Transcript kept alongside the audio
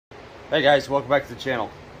Hey guys, welcome back to the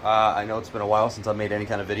channel. I know it's been a while since I made any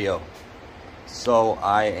kind of video, so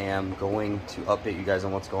I am going to update you guys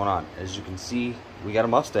on what's going on. As you can see, we got a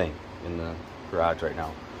Mustang in the garage right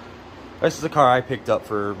now. This is a car I picked up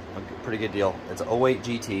for a pretty good deal. It's an 08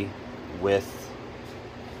 GT with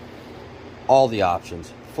all the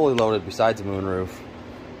options, fully loaded besides a moonroof,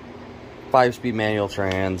 5-speed manual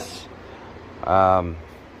trans. When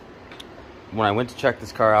I went to check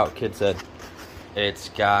this car out, kid said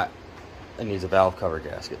it needs a valve cover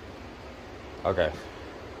gasket. Okay,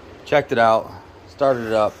 checked it out, started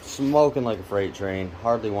it up, smoking like a freight train,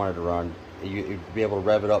 hardly wanted to run. You'd be able to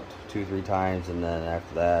rev it up 2-3 times, and then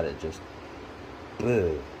after that it just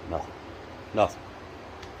nothing.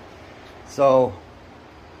 So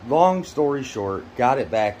long story short, got it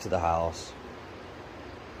back to the house,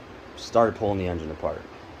 started pulling the engine apart.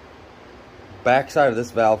 Backside of this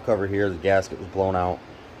valve cover here, the gasket was blown out.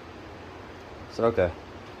 I said, okay.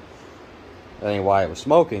 That ain't why it was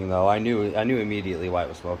smoking, though. I knew immediately why it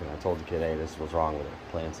was smoking. I told the kid, hey, this was wrong with it,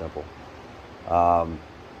 plain and simple.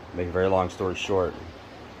 Make a very long story short,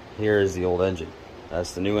 here is the old engine.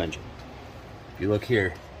 That's the new engine. If you look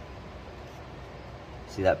here,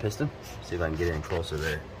 see that piston? See if I can get in closer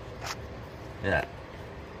there. Yeah.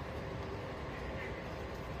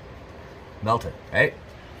 Melted, right?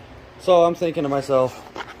 So I'm thinking to myself,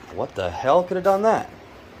 what the hell could have done that?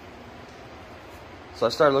 So I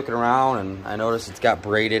started looking around and I noticed it's got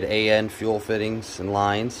braided AN fuel fittings and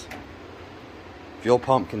lines. Fuel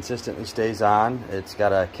pump consistently stays on. It's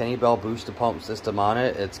got a Kenny Bell booster pump system on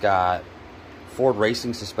it. It's got Ford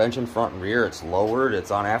Racing suspension front and rear. It's lowered. It's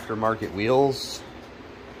on aftermarket wheels.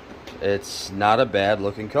 It's not a bad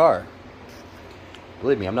looking car.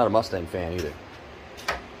 Believe me, I'm not a Mustang fan either.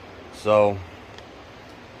 So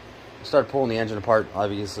I started pulling the engine apart.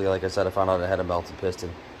 Obviously, like I said, I found out it had a melted piston.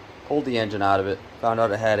 Pulled the engine out of it. Found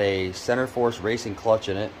out it had a Center Force Racing clutch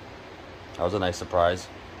in it. That was a nice surprise.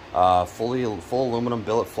 Full aluminum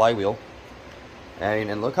billet flywheel.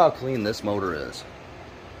 And look how clean this motor is.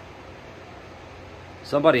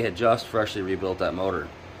 Somebody had just freshly rebuilt that motor.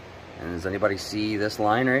 And does anybody see this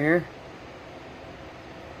line right here?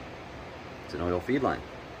 It's an oil feed line,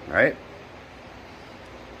 right?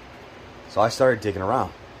 So I started digging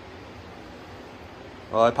around.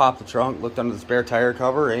 Well, I popped the trunk, looked under the spare tire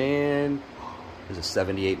cover, and there's a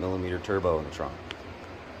 78mm turbo in the trunk.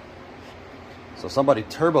 So somebody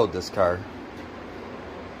turboed this car,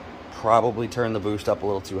 probably turned the boost up a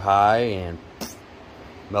little too high, and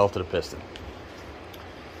melted a piston.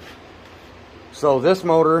 So this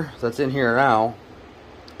motor that's in here now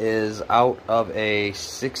is out of a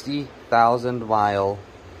 60,000 mile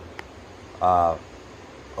 09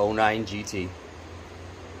 GT.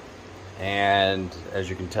 And as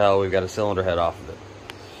you can tell, we've got a cylinder head off of it.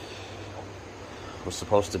 It was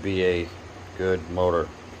supposed to be a good motor.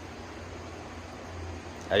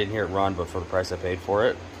 I didn't hear it run, but for the price I paid for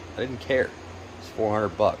it, I didn't care. It's 400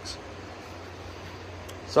 bucks.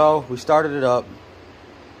 So we started it up,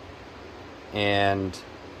 and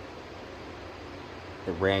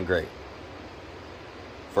it ran great.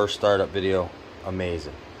 First startup video,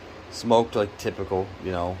 amazing. Smoked like typical,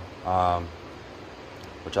 you know.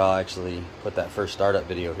 Which I'll actually put that first startup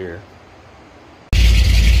video here.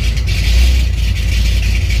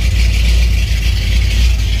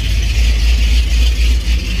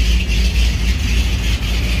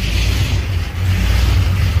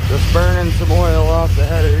 Just burning some oil off the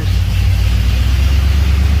headers.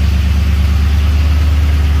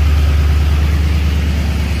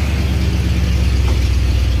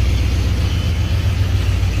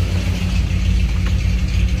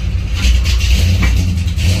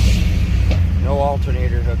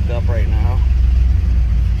 Alternator hooked up right now.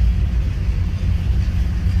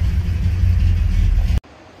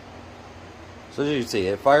 So as you can see,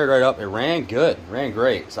 it fired right up. It ran good, ran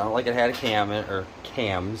great. Sounded like it had a cam in, or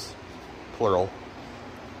cams, plural.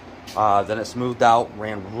 Then it smoothed out,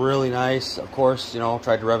 ran really nice. Of course, you know,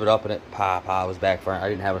 tried to rev it up and it was backfiring. I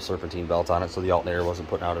didn't have a serpentine belt on it, so the alternator wasn't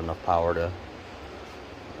putting out enough power to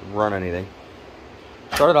run anything.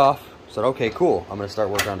 Started off, said, okay, cool. I'm going to start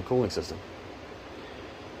working on the cooling system.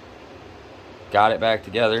 Got it back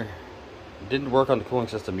together. Didn't work on the cooling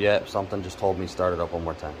system yet. Something just told me start it up one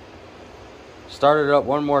more time. Started it up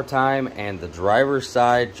one more time, and the driver's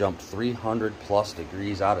side jumped 300 plus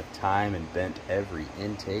degrees out of time and bent every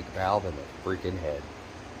intake valve in the freaking head.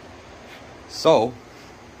 So,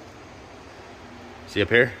 see up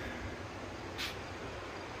here?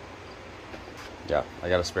 Yeah, I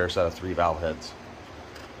got a spare set of 3 valve heads.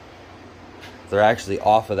 They're actually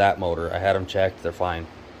off of that motor. I had them checked, they're fine.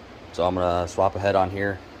 So I'm gonna swap a head on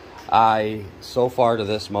here. So far to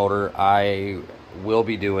this motor, I will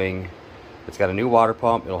be doing, it's got a new water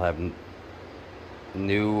pump. It'll have a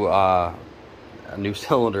new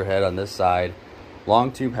cylinder head on this side,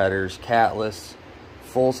 long tube headers, catless,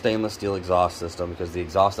 full stainless steel exhaust system, because the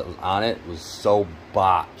exhaust that was on it was so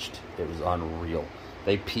botched, it was unreal.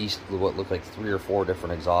 They pieced what looked like 3 or 4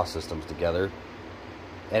 different exhaust systems together,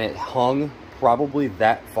 and it hung probably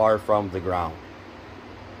that far from the ground.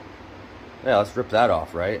 Yeah, let's rip that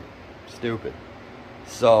off, right? Stupid.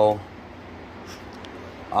 So,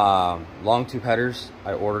 long tube headers,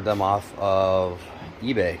 I ordered them off of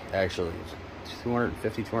eBay, actually.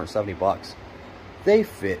 250, 270 bucks. They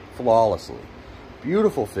fit flawlessly.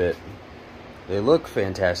 Beautiful fit. They look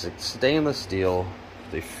fantastic. Stainless steel.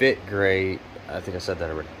 They fit great. I think I said that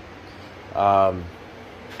already.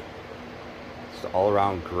 Just all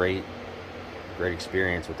around great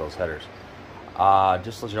experience with those headers.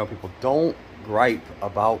 Just to let you know, people, don't gripe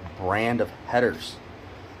about brand of headers.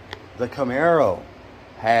 The Camaro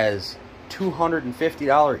has $250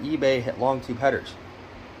 eBay long tube headers.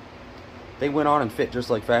 They went on and fit just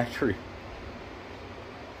like factory.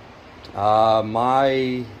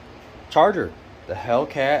 My Charger, the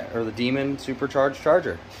Hellcat or the Demon supercharged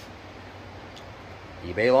Charger,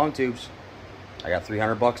 eBay long tubes. I got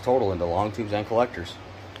 300 bucks total into long tubes and collectors.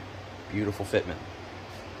 Beautiful fitment.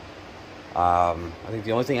 I think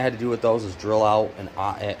the only thing I had to do with those is drill out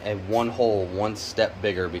and one hole 1 step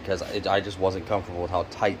bigger, because I just wasn't comfortable with how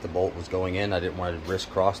tight the bolt was going in. I didn't want to risk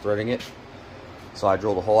cross threading it, so I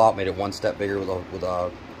drilled a hole out, made it 1 step bigger with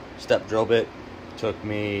a step drill bit. Took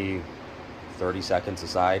me 30 seconds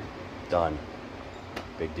aside. Done.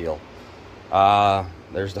 Big deal.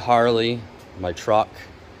 There's the Harley, my truck.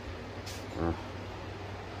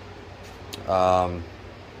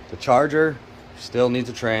 The Charger still needs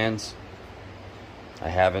a trans. I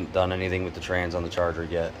haven't done anything with the trans on the Charger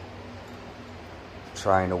yet.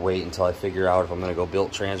 Trying to wait until I figure out if I'm going to go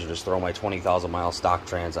built trans or just throw my 20,000 mile stock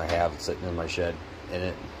trans I have sitting in my shed in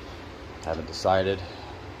it. Haven't decided.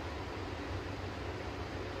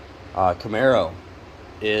 Camaro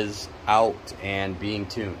is out and being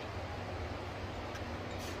tuned.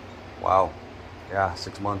 Wow. Yeah,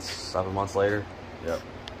 6 months, 7 months later. Yep.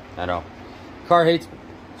 I know. Car hates me.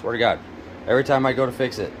 Swear to God. Every time I go to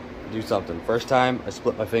fix it, do something. First time, I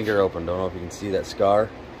split my finger open. Don't know if you can see that scar.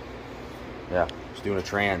 Yeah, just doing a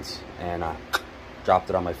trans, and I dropped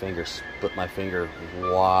it on my finger. Split my finger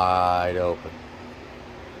wide open.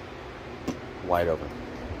 Wide open.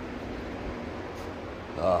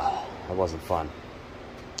 That wasn't fun.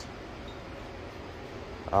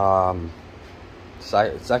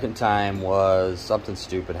 Second time was something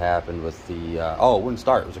stupid happened with the, it wouldn't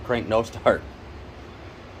start. It was a crank no start.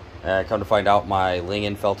 Come to find out, my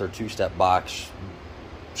Lingenfelter 2-step box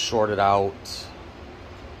shorted out,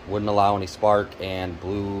 wouldn't allow any spark, and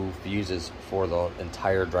blew fuses for the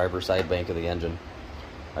entire driver's side bank of the engine.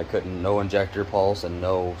 I couldn't, no injector pulse and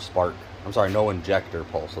no spark. I'm sorry, no injector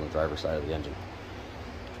pulse on the driver's side of the engine.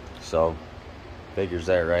 So, figures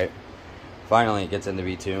there, right? Finally, it gets in to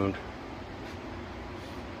be tuned.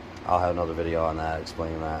 I'll have another video on that,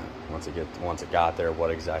 explaining that once it got there,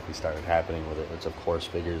 what exactly started happening with it, which of course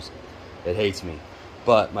figures it hates me.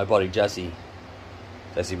 But my buddy Jesse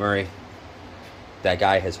Murray, that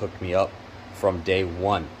guy has hooked me up from day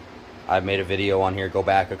one. I've made a video on here. Go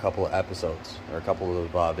back a couple of episodes or a couple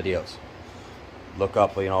of videos. Look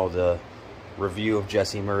up, the review of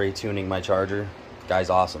Jesse Murray tuning my Charger.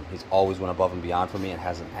 Guy's awesome. He's always went above and beyond for me and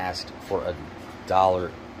hasn't asked for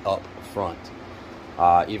 $1 up front.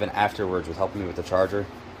 Even afterwards with helping me with the Charger,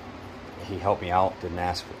 he helped me out, didn't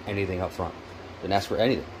ask for anything up front. Didn't ask for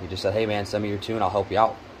anything. He just said, hey man, send me your tune, I'll help you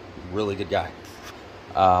out. Really good guy.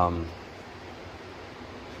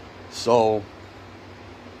 So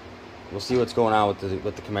we'll see what's going on with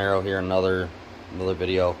the Camaro here in another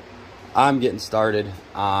video. I'm getting started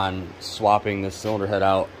on swapping this cylinder head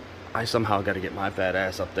out. I somehow got to get my fat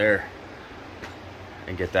ass up there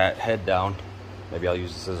and get that head down. Maybe I'll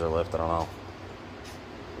use the scissor lift, I don't know.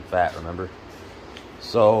 I'm fat, remember?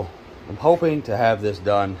 So I'm hoping to have this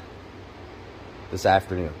done this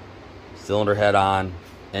afternoon. Cylinder head on,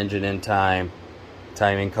 engine in time,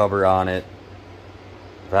 timing cover on it,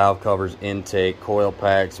 valve covers, intake, coil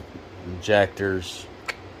packs, injectors.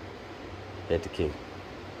 Hit the key.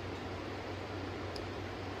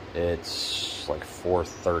 It's like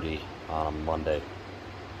 4:30 on a Monday.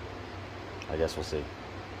 I guess we'll see.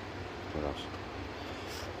 Who knows?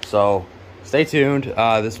 So stay tuned.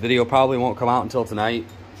 This video probably won't come out until tonight.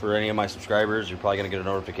 For any of my subscribers, you're probably going to get a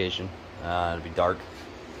notification. It'll be dark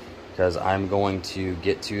because I'm going to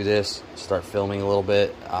get to this, start filming a little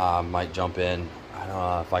bit. Might jump in. I don't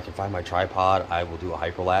know if I can find my tripod, I will do a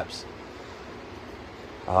hyperlapse.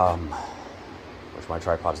 Which my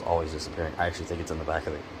tripod is always disappearing. I actually think it's in the back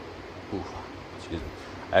of the, excuse me.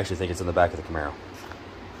 I actually think it's in the back of the Camaro.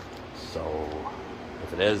 So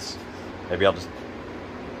if it is, maybe I'll just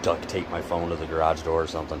duct tape my phone to the garage door or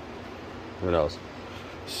something. Who knows?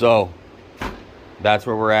 So that's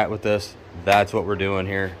where we're at with this. That's what we're doing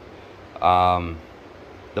here. The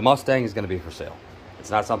Mustang is going to be for sale.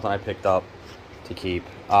 It's not something I picked up to keep.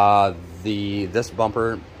 This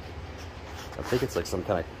bumper, I think it's like some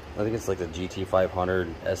kind of, I think it's like the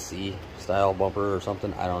GT500 SC style bumper or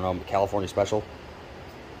something. I don't know. California Special.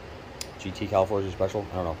 GT California Special.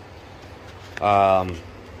 I don't know.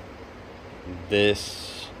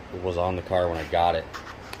 This was on the car when I got it.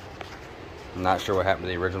 I'm not sure what happened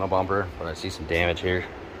to the original bumper, but I see some damage here.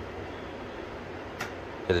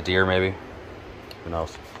 Hit a deer maybe. Who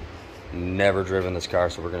knows? Never driven this car,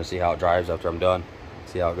 so we're going to see how it drives after I'm done.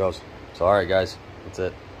 See how it goes. So alright guys, that's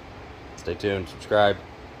it. Stay tuned, subscribe.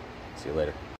 See you later.